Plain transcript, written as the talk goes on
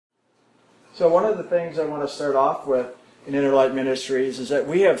So one of the things I want to start off with in Inner Light Ministries is that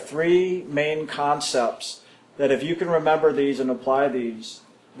we have three main concepts that if you can remember these and apply these,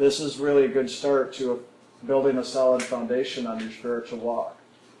 this is really a good start to building a solid foundation on your spiritual walk.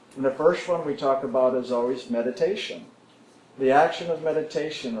 And the first one we talk about is always meditation. The action of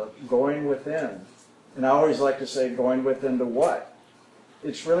meditation, of going within. And I always like to say, going within to what?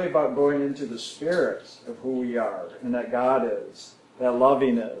 It's really about going into the spirit of who we are and that God is, that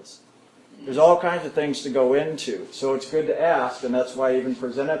loving is. There's all kinds of things to go into. So it's good to ask, and that's why I even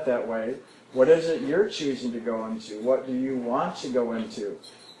present it that way. What is it you're choosing to go into? What do you want to go into?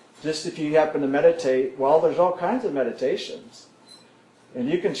 Just if you happen to meditate, well, there's all kinds of meditations. And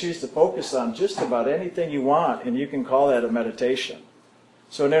you can choose to focus on just about anything you want, and you can call that a meditation.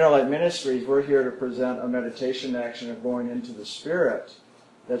 So in Inner Light Ministries, we're here to present a meditation action of going into the Spirit.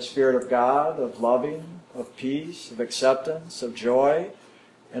 That Spirit of God, of loving, of peace, of acceptance, of joy,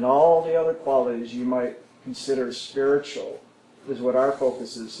 and all the other qualities you might consider spiritual is what our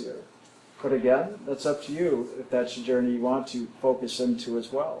focus is here. But again, that's up to you if that's the journey you want to focus into as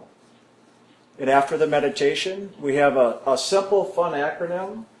well. And after the meditation, we have a simple, fun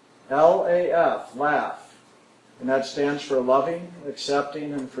acronym, LAF, laugh. And that stands for loving,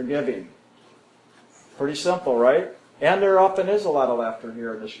 accepting, and forgiving. Pretty simple, right? And there often is a lot of laughter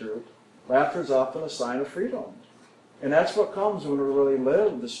here in this group. Laughter is often a sign of freedom. And that's what comes when we really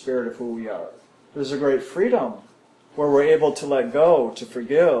live the spirit of who we are. There's a great freedom where we're able to let go, to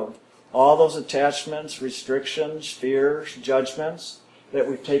forgive all those attachments, restrictions, fears, judgments that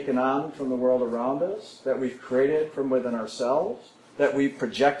we've taken on from the world around us, that we've created from within ourselves, that we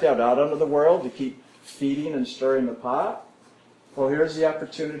project out into the world to keep feeding and stirring the pot. Well, here's the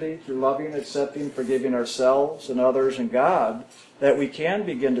opportunity through loving, accepting, forgiving ourselves and others and God that we can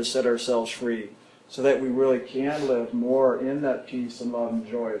begin to set ourselves free so that we really can live more in that peace and love and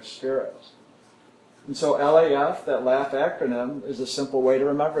joy of spirit. And so LAF, that laugh acronym, is a simple way to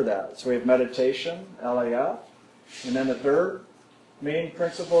remember that. So we have meditation, LAF, and then the third main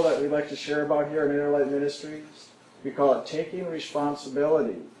principle that we like to share about here in Inner Light Ministries, we call it taking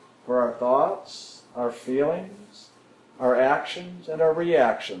responsibility for our thoughts, our feelings, our actions, and our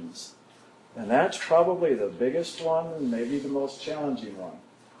reactions. And that's probably the biggest one and maybe the most challenging one,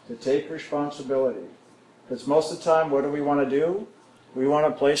 to take responsibility. Because most of the time, what do we want to do? We want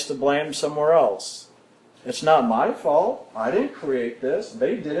to place the blame somewhere else. It's not my fault. I didn't create this.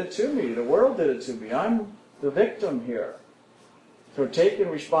 They did it to me. The world did it to me. I'm the victim here. So taking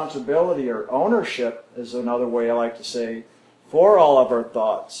responsibility or ownership is another way I like to say, for all of our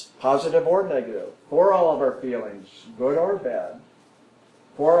thoughts, positive or negative, for all of our feelings, good or bad,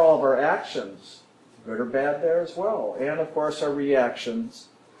 for all of our actions, good or bad there as well, and of course our reactions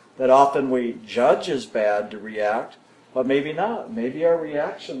that often we judge as bad to react, but maybe not. Maybe our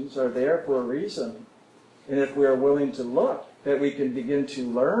reactions are there for a reason, and if we are willing to look, that we can begin to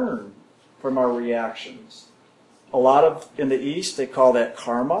learn from our reactions. A lot of, in the East, they call that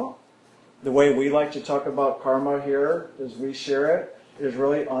karma. The way we like to talk about karma here, as we share it, is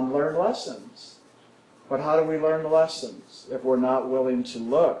really unlearned lessons. But how do we learn the lessons if we're not willing to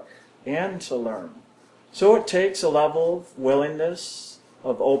look and to learn? So it takes a level of willingness,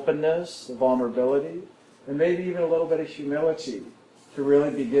 of openness, of vulnerability, and maybe even a little bit of humility to really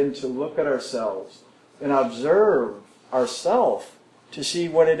begin to look at ourselves and observe ourselves to see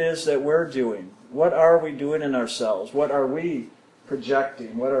what it is that we're doing. What are we doing in ourselves? What are we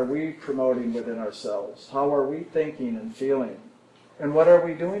projecting? What are we promoting within ourselves? How are we thinking and feeling? And what are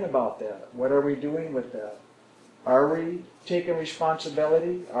we doing about that? What are we doing with that? Are we taking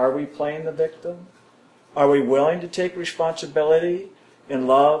responsibility? Are we playing the victim? Are we willing to take responsibility and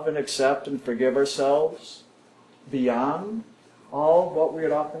love and accept and forgive ourselves beyond all what we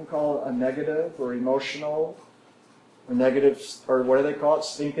would often call a negative or emotional or negative, or what do they call it,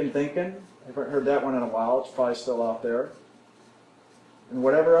 stinking thinking? I haven't heard that one in a while. It's probably still out there. In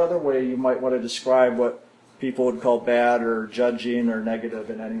whatever other way you might want to describe what people would call bad or judging or negative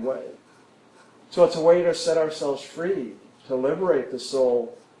in any way. So it's a way to set ourselves free, to liberate the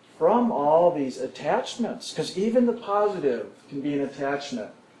soul from all these attachments. Because even the positive can be an attachment.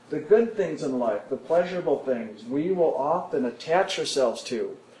 The good things in life, the pleasurable things, we will often attach ourselves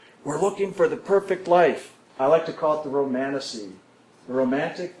to. We're looking for the perfect life. I like to call it the romantasy. The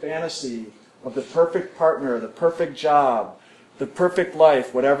romantic fantasy of the perfect partner, the perfect job, the perfect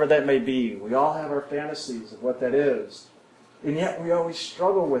life, whatever that may be. We all have our fantasies of what that is. And yet we always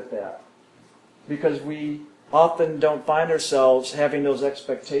struggle with that because we often don't find ourselves having those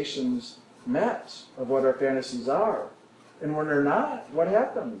expectations met of what our fantasies are. And when they're not, what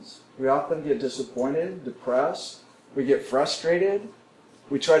happens? We often get disappointed, depressed, we get frustrated,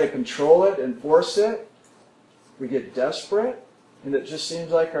 we try to control it and force it. We get desperate, and it just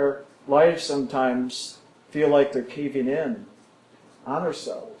seems like our lives sometimes feel like they're caving in on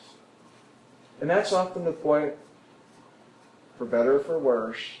ourselves. And that's often the point, for better or for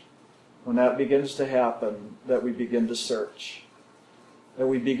worse, when that begins to happen, that we begin to search. That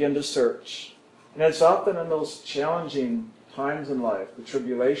we begin to search. And it's often in those challenging times in life, the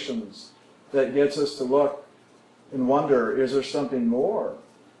tribulations, that gets us to look and wonder, is there something more?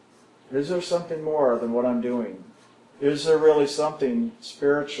 Is there something more than what I'm doing? Is there really something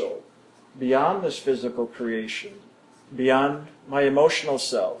spiritual beyond this physical creation, beyond my emotional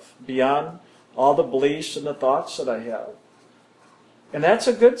self, beyond all the beliefs and the thoughts that I have? And that's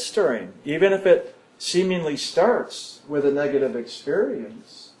a good stirring, even if it seemingly starts with a negative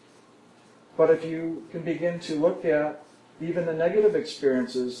experience. But if you can begin to look at even the negative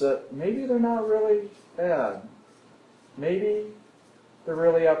experiences, that maybe they're not really bad. Maybe they're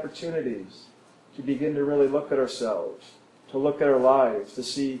really opportunities to begin to really look at ourselves, to look at our lives, to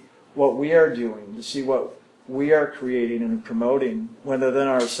see what we are doing, to see what we are creating and promoting, whether within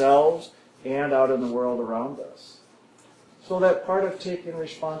ourselves and out in the world around us. So that part of taking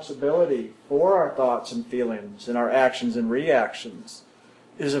responsibility for our thoughts and feelings and our actions and reactions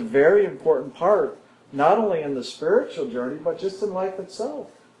is a very important part, not only in the spiritual journey, but just in life itself.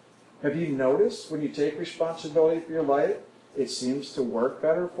 Have you noticed when you take responsibility for your life, it seems to work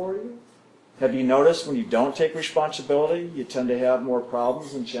better for you? Have you noticed when you don't take responsibility, you tend to have more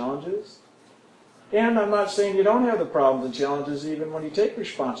problems and challenges? And I'm not saying you don't have the problems and challenges even when you take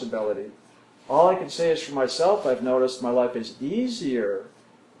responsibility. All I can say is for myself, I've noticed my life is easier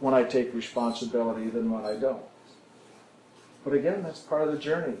when I take responsibility than when I don't. But again, that's part of the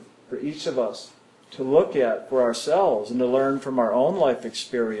journey for each of us to look at for ourselves and to learn from our own life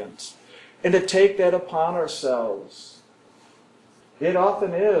experience and to take that upon ourselves. It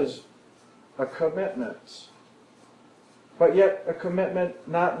often is a commitment, but yet a commitment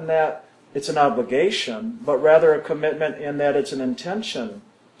not in that it's an obligation, but rather a commitment in that it's an intention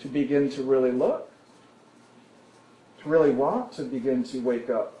to begin to really look, to really want to begin to wake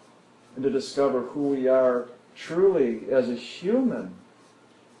up and to discover who we are truly as a human,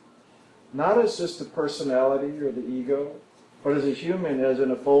 not as just a personality or the ego, but as a human, as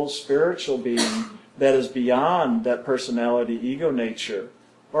in a full spiritual being that is beyond that personality, ego nature,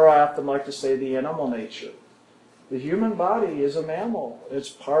 or I often like to say the animal nature. The human body is a mammal. It's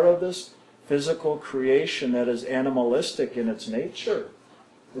part of this physical creation that is animalistic in its nature.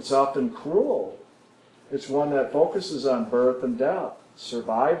 It's often cruel. It's one that focuses on birth and death,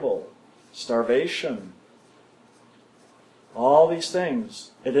 survival, starvation, all these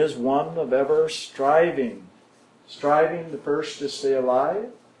things. It is one of ever striving to first to stay alive,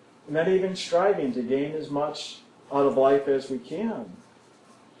 and then even striving to gain as much out of life as we can.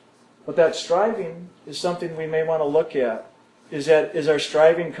 But that striving is something we may want to look at. Is our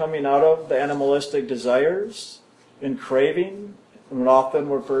striving coming out of the animalistic desires and craving, and often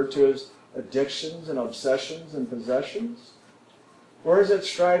referred to as addictions and obsessions and possessions? Or is it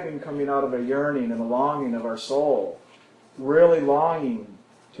striving coming out of a yearning and a longing of our soul, really longing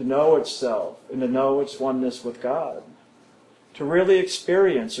to know itself and to know its oneness with God, to really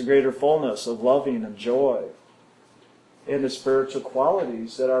experience a greater fullness of loving and joy and the spiritual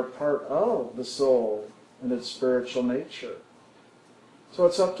qualities that are part of the soul and its spiritual nature? So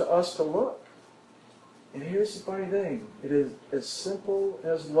it's up to us to look. And here's the funny thing. It is as simple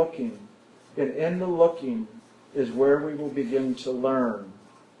as looking. And in the looking is where we will begin to learn,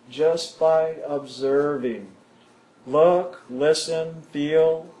 just by observing. Look, listen,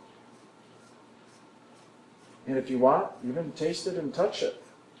 feel, and if you want, even taste it and touch it.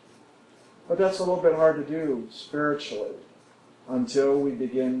 But that's a little bit hard to do spiritually until we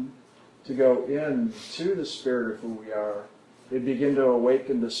begin to go into the spirit of who we are. We begin to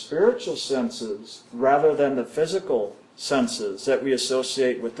awaken the spiritual senses rather than the physical senses that we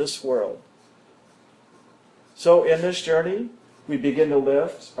associate with this world. So in this journey, we begin to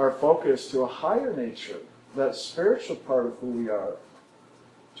lift our focus to a higher nature, that spiritual part of who we are,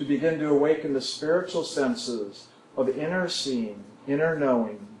 to begin to awaken the spiritual senses of inner seeing, inner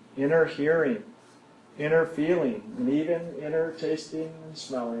knowing, inner hearing, inner feeling, and even inner tasting and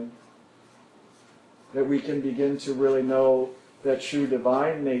smelling, that we can begin to really know that true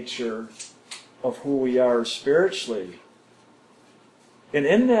divine nature of who we are spiritually. And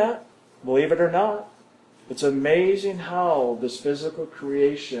in that, believe it or not, it's amazing how this physical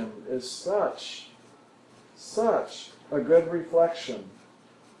creation is such a good reflection,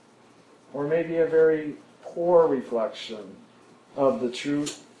 or maybe a very poor reflection of the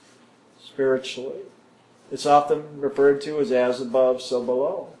truth spiritually. It's often referred to as above, so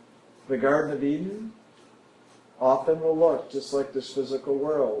below. The Garden of Eden often will look just like this physical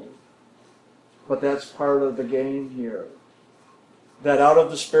world. But that's part of the game here. That out of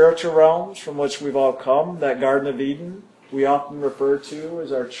the spiritual realms from which we've all come, that Garden of Eden, we often refer to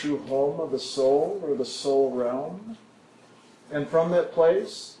as our true home of the soul, or the soul realm. And from that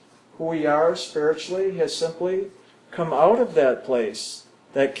place, who we are spiritually has simply come out of that place,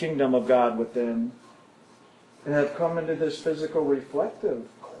 that kingdom of God within, and have come into this physical reflective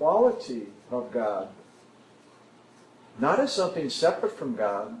quality of God. Not as something separate from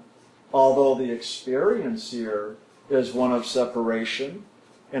God, although the experience here is one of separation,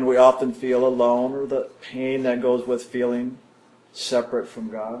 and we often feel alone, or the pain that goes with feeling separate from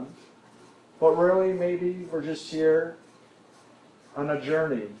God. But really, maybe we're just here on a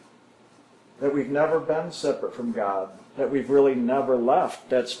journey that we've never been separate from God, that we've really never left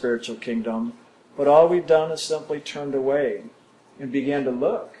that spiritual kingdom, but all we've done is simply turned away and began to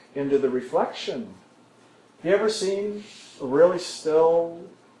look into the reflection. You ever seen a really still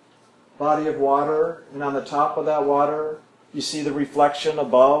body of water, and on the top of that water you see the reflection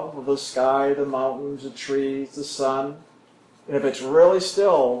above of the sky, the mountains, the trees, the sun? And if it's really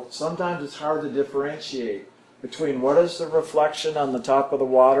still, sometimes it's hard to differentiate between what is the reflection on the top of the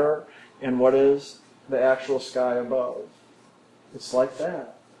water and what is the actual sky above. It's like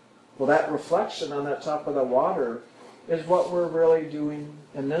that. Well, that reflection on that top of the water is what we're really doing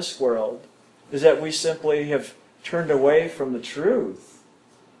in this world, is that we simply have turned away from the truth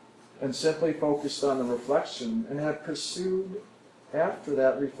and simply focused on the reflection and have pursued after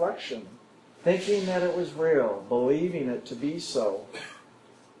that reflection, thinking that it was real, believing it to be so,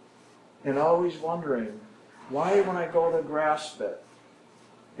 and always wondering, why when I go to grasp it,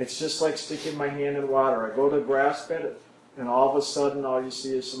 it's just like sticking my hand in water. I go to grasp it, and all of a sudden all you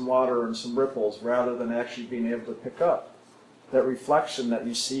see is some water and some ripples, rather than actually being able to pick up that reflection that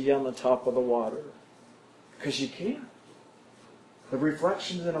you see on the top of the water. Because you can't. The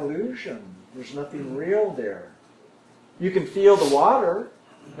reflection's an illusion. There's nothing real there. You can feel the water,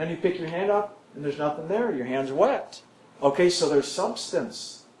 then you pick your hand up, and there's nothing there. Your hand's wet. Okay, so there's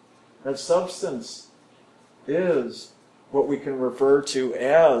substance. That substance is what we can refer to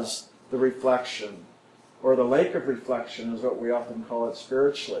as the reflection, or the lake of reflection is what we often call it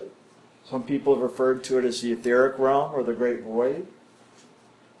spiritually. Some people have referred to it as the etheric realm or the great void.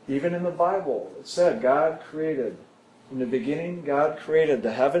 Even in the Bible, it said God created. In the beginning, God created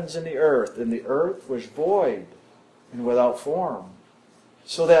the heavens and the earth was void and without form.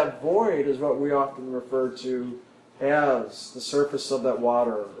 So that void is what we often refer to as the surface of that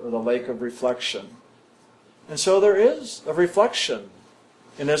water, or the lake of reflection. And so there is a reflection.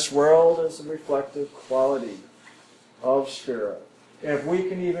 In this world is a reflective quality of spirit. And if we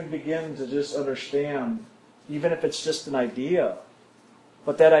can even begin to just understand, even if it's just an idea,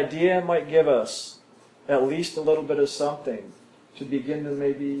 but that idea might give us at least a little bit of something to begin to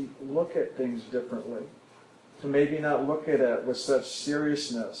maybe look at things differently, to maybe not look at it with such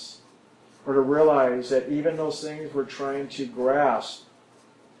seriousness, or to realize that even those things we're trying to grasp,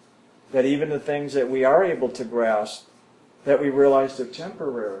 that even the things that we are able to grasp, that we realize they're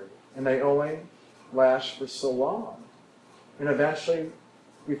temporary, and they only last for so long. And eventually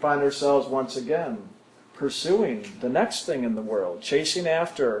we find ourselves once again pursuing the next thing in the world, chasing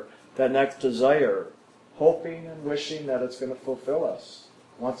after that next desire, hoping and wishing that it's going to fulfill us.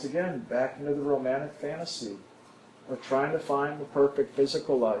 Once again, back into the romantic fantasy of trying to find the perfect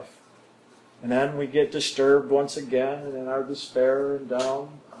physical life. And then we get disturbed once again, and in our despair and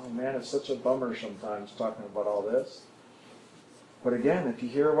down, oh man, it's such a bummer sometimes talking about all this. But again, if you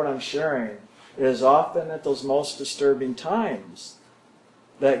hear what I'm sharing, it is often at those most disturbing times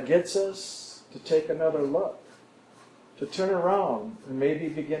that gets us to take another look, to turn around and maybe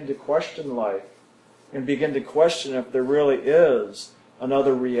begin to question life, and begin to question if there really is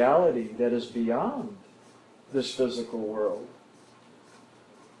another reality that is beyond this physical world.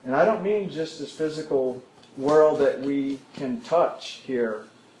 And I don't mean just this physical world that we can touch here.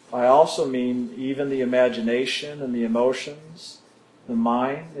 I also mean even the imagination and the emotions, the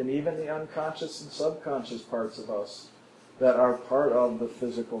mind, and even the unconscious and subconscious parts of us that are part of the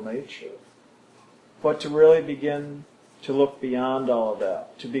physical nature. But to really begin to look beyond all of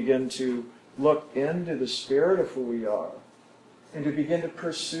that, to begin to look into the spirit of who we are, and to begin to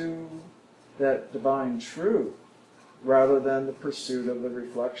pursue that divine truth rather than the pursuit of the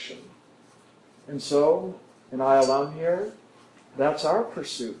reflection. And so, in ILM here, that's our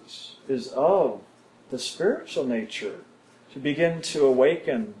pursuit, is of the spiritual nature, to begin to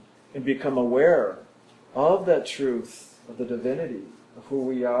awaken and become aware of that truth of the divinity of who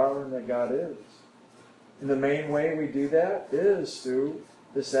we are and that God is. And the main way we do that is through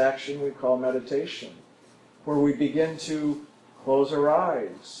this action we call meditation, where we begin to close our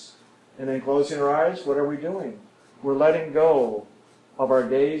eyes. And in closing our eyes, what are we doing? We're letting go of our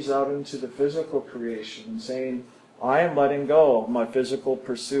gaze out into the physical creation and saying, I am letting go of my physical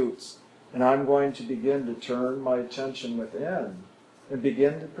pursuits, and I'm going to begin to turn my attention within and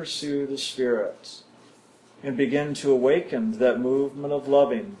begin to pursue the Spirit and begin to awaken that movement of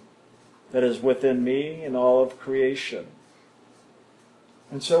loving that is within me and all of creation.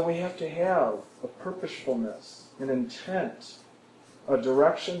 And so we have to have a purposefulness, an intent, a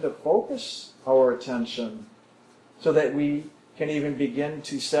direction to focus our attention so that we can even begin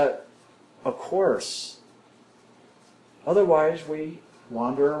to set a course. Otherwise, we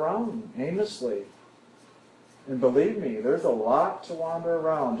wander around aimlessly. And believe me, there's a lot to wander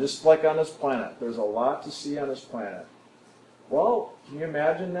around, just like on this planet. There's a lot to see on this planet. Well, can you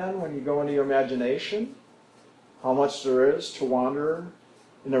imagine then, when you go into your imagination, how much there is to wander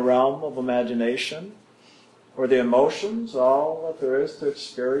in the realm of imagination? Or the emotions, all that there is to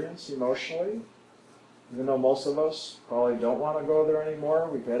experience emotionally? Even though most of us probably don't want to go there anymore,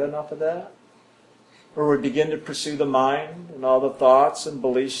 we've had enough of that. Or we begin to pursue the mind and all the thoughts and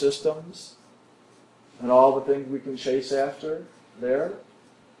belief systems and all the things we can chase after there.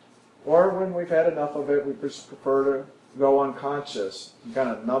 Or when we've had enough of it, we just prefer to go unconscious and kind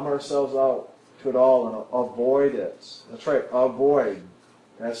of numb ourselves out to it all and avoid it. That's right, avoid.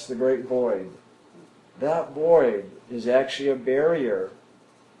 That's the great void. That void is actually a barrier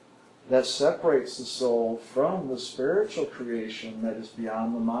that separates the soul from the spiritual creation that is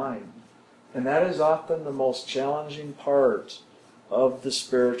beyond the mind. And that is often the most challenging part of the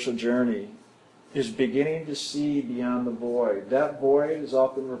spiritual journey, is beginning to see beyond the void. That void is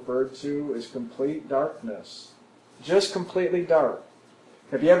often referred to as complete darkness. Just completely dark.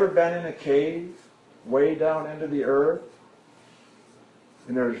 Have you ever been in a cave way down into the earth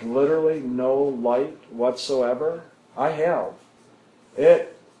and there's literally no light whatsoever? I have.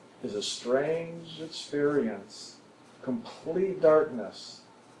 It is a strange experience. Complete darkness.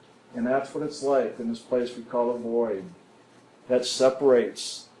 And that's what it's like in this place we call a void. That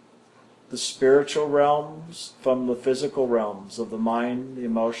separates the spiritual realms from the physical realms of the mind, the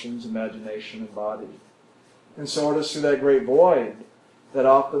emotions, imagination, and body. And so it is through that great void that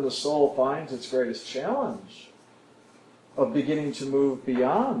often the soul finds its greatest challenge of beginning to move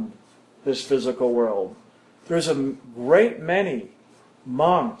beyond this physical world. There's a great many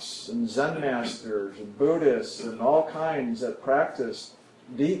monks and Zen masters and Buddhists and all kinds that practice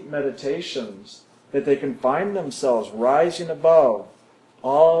deep meditations that they can find themselves rising above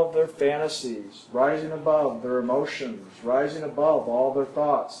all of their fantasies, rising above their emotions, rising above all their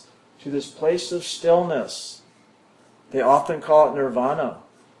thoughts to this place of stillness. They often call it nirvana,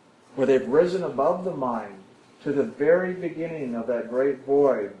 where they've risen above the mind to the very beginning of that great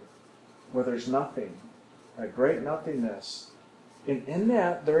void where there's nothing, that great nothingness. And in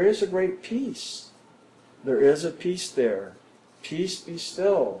that, there is a great peace. There is a peace there. Peace be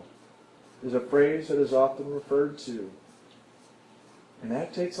still is a phrase that is often referred to. And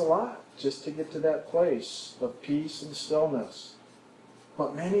that takes a lot just to get to that place of peace and stillness.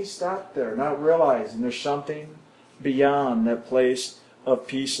 But many stop there, not realizing there's something beyond that place of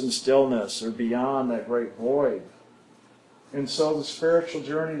peace and stillness, or beyond that great void. And so the spiritual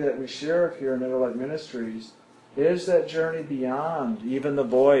journey that we share here in Inner Light Ministries is that journey beyond even the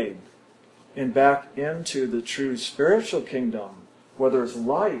void and back into the true spiritual kingdom, where there's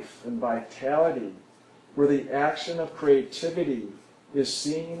life and vitality, where the action of creativity is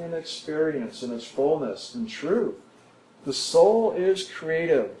seen and experienced in its fullness and truth. The soul is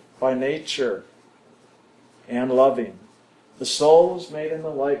creative by nature and loving. The soul is made in the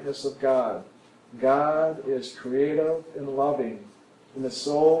likeness of God. God is creative and loving, and the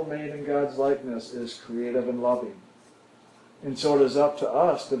soul made in God's likeness is creative and loving. And so it is up to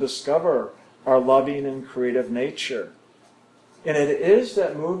us to discover our loving and creative nature. And it is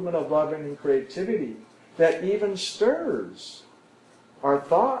that movement of loving and creativity that even stirs our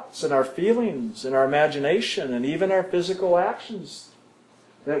thoughts and our feelings and our imagination and even our physical actions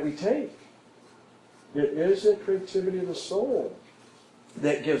that we take. It is the creativity of the soul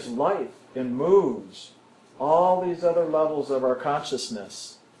that gives life and moves all these other levels of our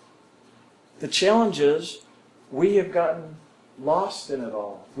consciousness. The challenge is we have gotten lost in it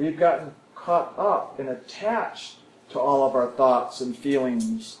all. We've gotten caught up and attached to all of our thoughts and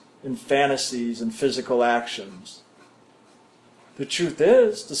feelings and fantasies and physical actions. The truth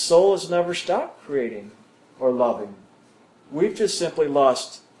is, the soul has never stopped creating or loving. We've just simply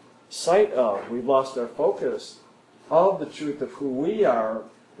lost sight of, we've lost our focus of the truth of who we are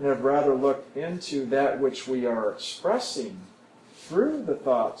and have rather looked into that which we are expressing through the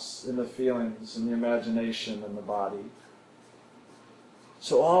thoughts and the feelings and the imagination and the body.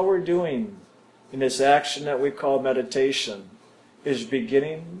 So all we're doing in this action that we call meditation is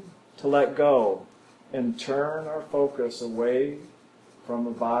beginning to let go and turn our focus away from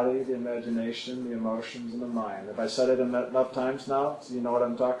the body, the imagination, the emotions, and the mind. Have I said it enough times now so you know what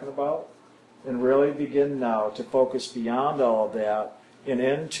I'm talking about? And really begin now to focus beyond all of that and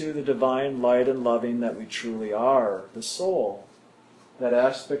into the divine light and loving that we truly are, the soul, that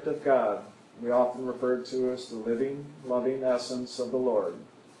aspect of God we often refer to as the living, loving essence of the Lord.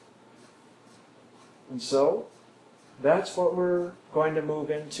 And so, that's what we're going to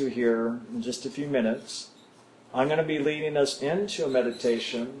move into here in just a few minutes. I'm going to be leading us into a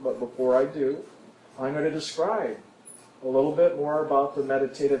meditation, but before I do, I'm going to describe a little bit more about the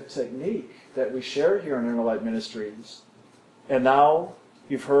meditative technique that we share here in Inner Light Ministries. And now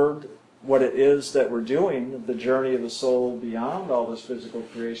you've heard what it is that we're doing, the journey of the soul beyond all this physical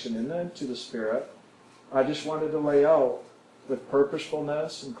creation and into the spirit. I just wanted to lay out with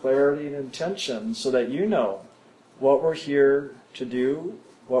purposefulness and clarity and intention so that you know what we're here to do,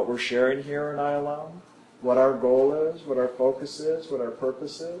 what we're sharing here in ILM, what our goal is, what our focus is, what our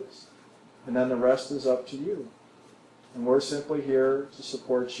purpose is, and then the rest is up to you. And we're simply here to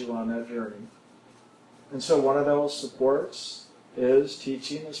support you on that journey. And so one of those supports is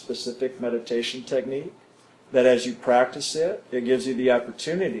teaching a specific meditation technique that as you practice it, it gives you the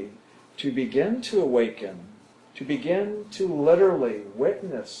opportunity to begin to awaken, to begin to literally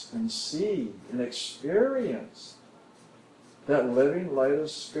witness and see and experience that living light of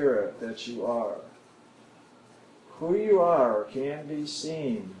spirit that you are. Who you are can be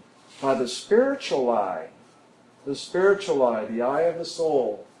seen by the spiritual eye. The spiritual eye, the eye of the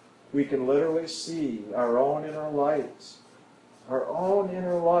soul. We can literally see our own inner lights. Our own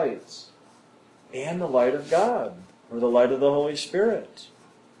inner lights. And the light of God, or the light of the Holy Spirit.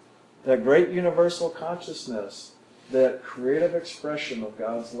 That great universal consciousness, that creative expression of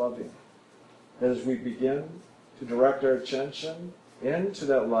God's loving. As we begin to direct our attention into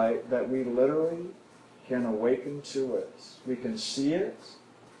that light, that we literally can awaken to it. We can see it.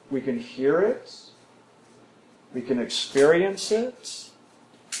 We can hear it. We can experience it.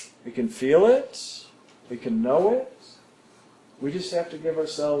 We can feel it. We can know it. We just have to give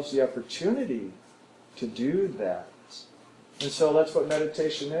ourselves the opportunity to do that. And so that's what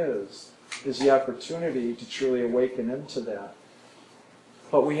meditation is the opportunity to truly awaken into that.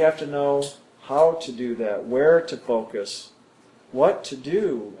 But we have to know how to do that, where to focus, what to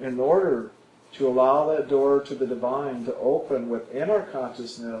do in order to allow that door to the divine to open within our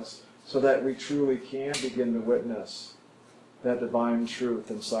consciousness so that we truly can begin to witness that divine truth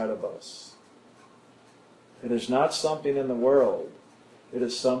inside of us. It is not something in the world. It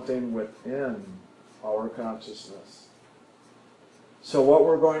is something within our consciousness. So what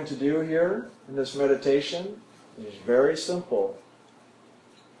we're going to do here in this meditation is very simple.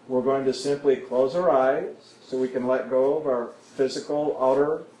 We're going to simply close our eyes so we can let go of our physical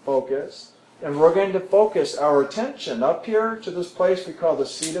outer focus. And we're going to focus our attention up here to this place we call the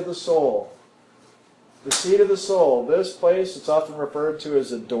seat of the soul. The seat of the soul. This place, it's often referred to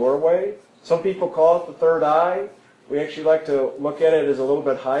as a doorway. Some people call it the third eye. We actually like to look at it as a little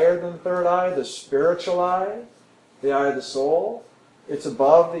bit higher than the third eye, the spiritual eye, the eye of the soul. It's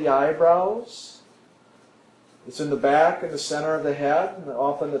above the eyebrows. It's in the back and the center of the head, and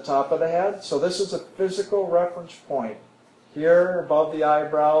often the top of the head. So this is a physical reference point. Here, above the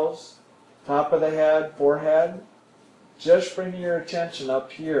eyebrows, top of the head, forehead. Just bringing your attention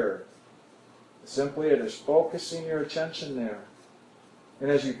up here. Simply it is focusing your attention there. And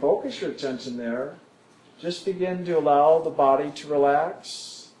as you focus your attention there, just begin to allow the body to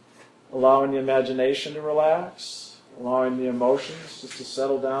relax, allowing the imagination to relax, allowing the emotions just to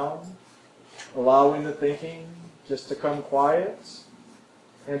settle down, allowing the thinking just to come quiet,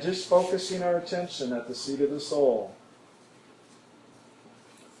 and just focusing our attention at the seat of the soul.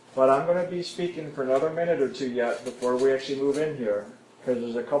 But I'm going to be speaking for another minute or two yet before we actually move in here, because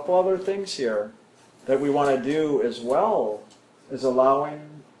there's a couple other things here that we want to do as well as allowing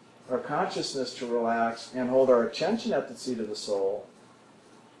our consciousness to relax and hold our attention at the seat of the soul.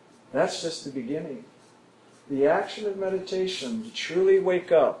 That's just the beginning. The action of meditation to truly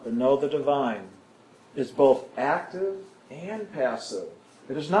wake up and know the divine is both active and passive.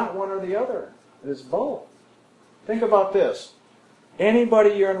 It is not one or the other. It is both. Think about this.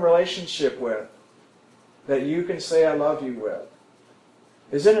 Anybody you're in relationship with that you can say I love you with,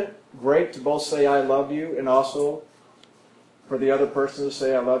 isn't it great to both say I love you and also for the other person to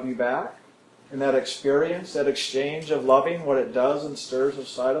say I love you back? and that experience, that exchange of loving, what it does and stirs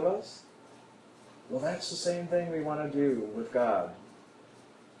inside of us? Well, that's the same thing we want to do with God.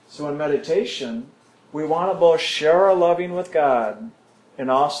 So in meditation, we want to both share our loving with God and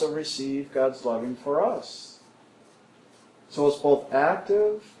also receive God's loving for us. So it's both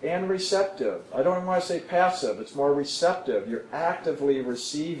active and receptive. I don't even want to say passive, it's more receptive. You're actively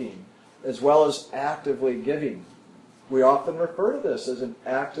receiving as well as actively giving. We often refer to this as an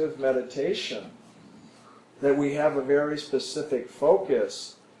active meditation, that we have a very specific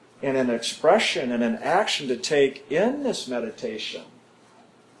focus and an expression and an action to take in this meditation.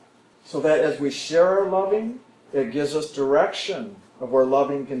 So that as we share our loving, it gives us direction of where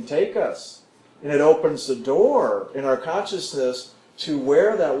loving can take us. And it opens the door in our consciousness to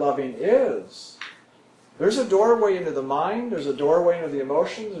where that loving is. There's a doorway into the mind, there's a doorway into the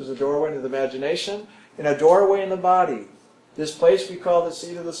emotions, there's a doorway into the imagination, and a doorway in the body. This place we call the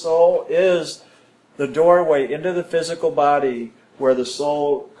seat of the soul is the doorway into the physical body where the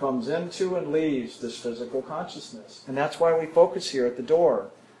soul comes into and leaves this physical consciousness. And that's why we focus here at the door.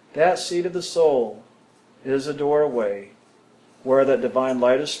 That seat of the soul is a doorway where that divine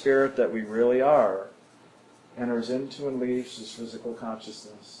light of spirit that we really are enters into and leaves this physical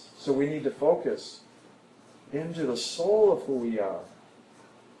consciousness. So we need to focus into the soul of who we are.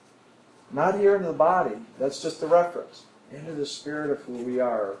 Not here in the body, that's just the reference. Into the spirit of who we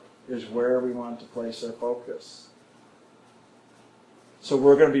are is where we want to place our focus. So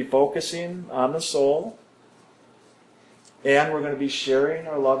we're going to be focusing on the soul, and we're going to be sharing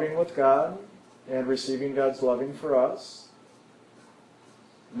our loving with God and receiving God's loving for us.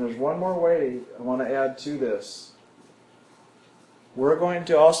 And there's one more way I want to add to this. We're going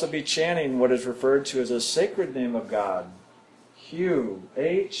to also be chanting what is referred to as a sacred name of God. Hu,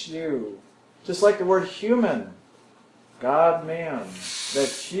 H-U. Just like the word human, God, man. That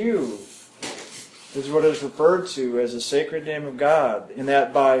Hu is what is referred to as a sacred name of God. In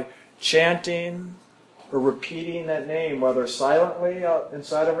that by chanting or repeating that name, whether silently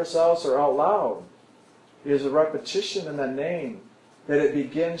inside of ourselves or out loud, it is a repetition in that name that it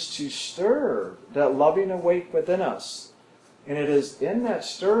begins to stir that loving awake within us. And it is in that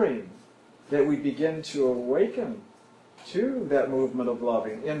stirring that we begin to awaken to that movement of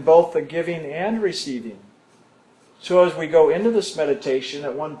loving in both the giving and receiving. So as we go into this meditation,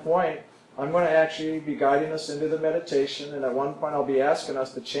 at one point, I'm going to actually be guiding us into the meditation, and at one point I'll be asking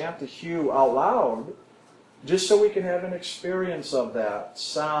us to chant the Hu out loud, just so we can have an experience of that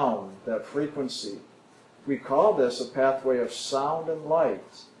sound, that frequency. We call this a pathway of sound and light,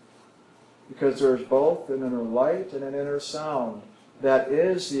 because there's both an inner light and an inner sound that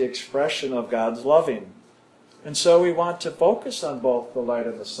is the expression of God's loving. And so we want to focus on both the light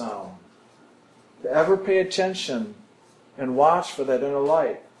and the sound. To ever pay attention and watch for that inner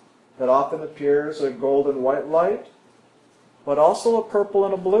light that often appears a golden white light, but also a purple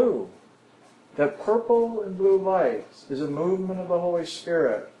and a blue. That purple and blue light is a movement of the Holy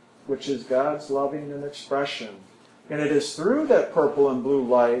Spirit, which is God's loving and expression. And it is through that purple and blue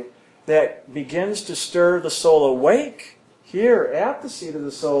light that begins to stir the soul awake here at the seat of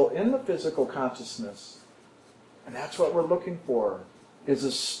the soul in the physical consciousness. And that's what we're looking for, is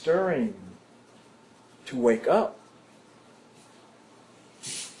a stirring to wake up.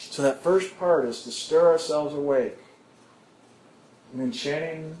 So that first part is to stir ourselves awake. And then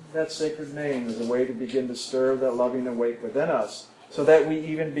chanting that sacred name is a way to begin to stir that loving awake within us, so that we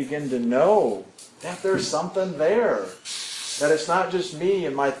even begin to know that there's something there. That it's not just me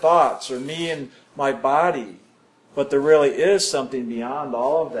and my thoughts or me and my body, but there really is something beyond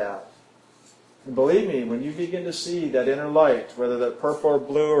all of that. And believe me, when you begin to see that inner light, whether that purple or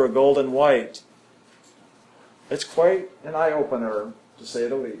blue or golden white, it's quite an eye-opener, to say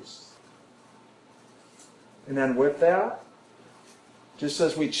the least. And then with that, just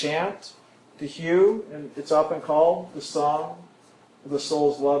as we chant the Hu, and it's often called the song of the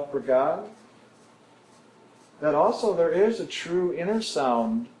soul's love for God, that also there is a true inner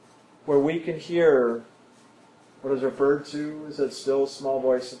sound where we can hear what is referred to as that still small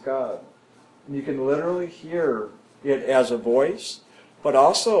voice of God. And you can literally hear it as a voice, but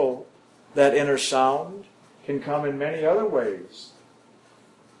also that inner sound can come in many other ways.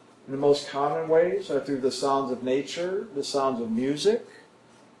 And the most common ways are through the sounds of nature, the sounds of music.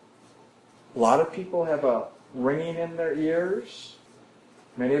 A lot of people have a ringing in their ears.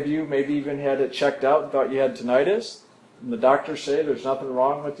 Many of you maybe even had it checked out and thought you had tinnitus. And the doctors say there's nothing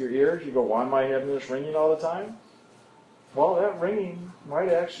wrong with your ears. You go, why am I having this ringing all the time? Well, that ringing might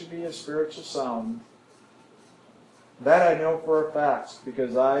actually be a spiritual sound. That I know for a fact,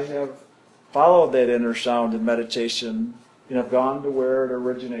 because I have followed that inner sound in meditation and have gone to where it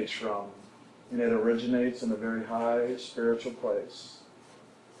originates from. and it originates in a very high spiritual place.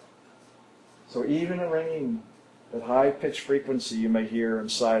 So even a ringing, that high-pitched frequency you may hear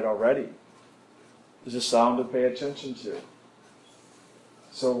inside already, is a sound to pay attention to.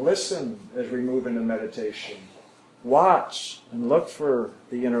 So listen as we move into meditation. Watch and look for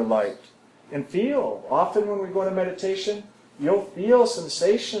the inner light. And feel. Often when we go into meditation, you'll feel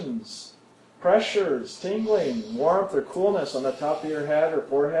sensations, pressures, tingling, warmth or coolness on the top of your head or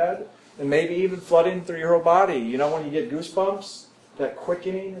forehead, and maybe even flooding through your whole body. You know when you get goosebumps? That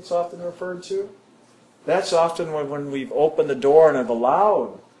quickening it's often referred to? That's often when we've opened the door and have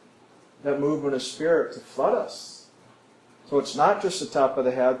allowed that movement of spirit to flood us. So it's not just the top of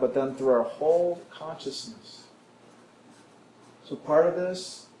the head, but then through our whole consciousness. So part of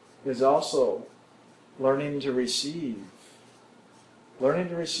this is also learning to receive. Learning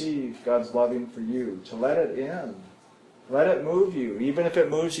to receive God's loving for you, to let it in. Let it move you, even if it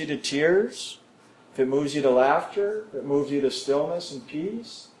moves you to tears, if it moves you to laughter, if it moves you to stillness and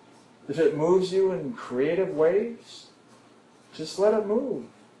peace, if it moves you in creative ways, just let it move.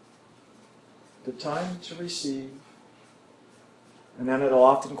 The time to receive. And then it'll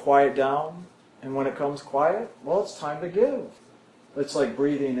often quiet down. And when it comes quiet, well, it's time to give. It's like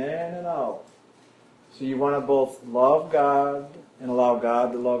breathing in and out. So you want to both love God and allow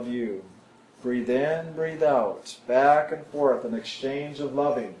God to love you. Breathe in, breathe out, back and forth, an exchange of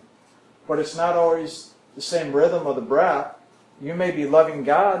loving. But it's not always the same rhythm of the breath. You may be loving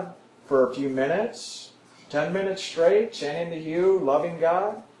God for a few minutes, 10 minutes straight, chanting the hue, loving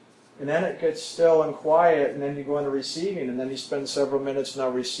God, and then it gets still and quiet, and then you go into receiving, and then you spend several minutes now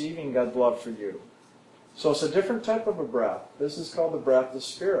receiving God's love for you. So it's a different type of a breath. This is called the breath of the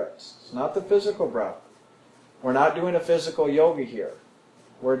Spirit. It's not the physical breath. We're not doing a physical yoga here.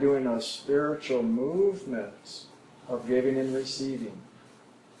 We're doing a spiritual movement of giving and receiving.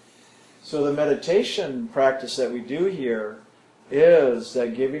 So the meditation practice that we do here is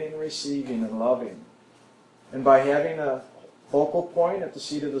that giving and receiving and loving. And by having a focal point at the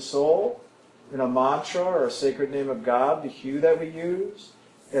seat of the soul, in a mantra or a sacred name of God, the hue that we use,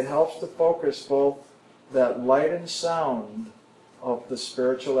 it helps to focus both that light and sound of the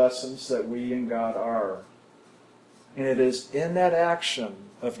spiritual essence that we and God are. And it is in that action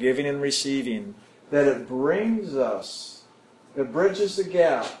of giving and receiving that it brings us, it bridges the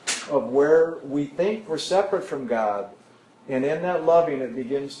gap of where we think we're separate from God. And in that loving, it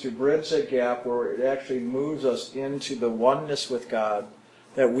begins to bridge that gap where it actually moves us into the oneness with God,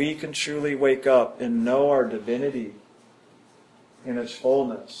 that we can truly wake up and know our divinity in its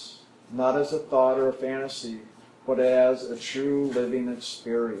fullness, not as a thought or a fantasy, but as a true living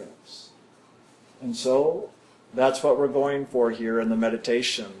experience. And so, that's what we're going for here in the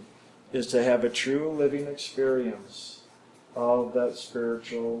meditation, is to have a true living experience of that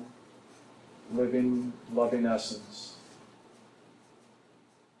spiritual, living, loving essence.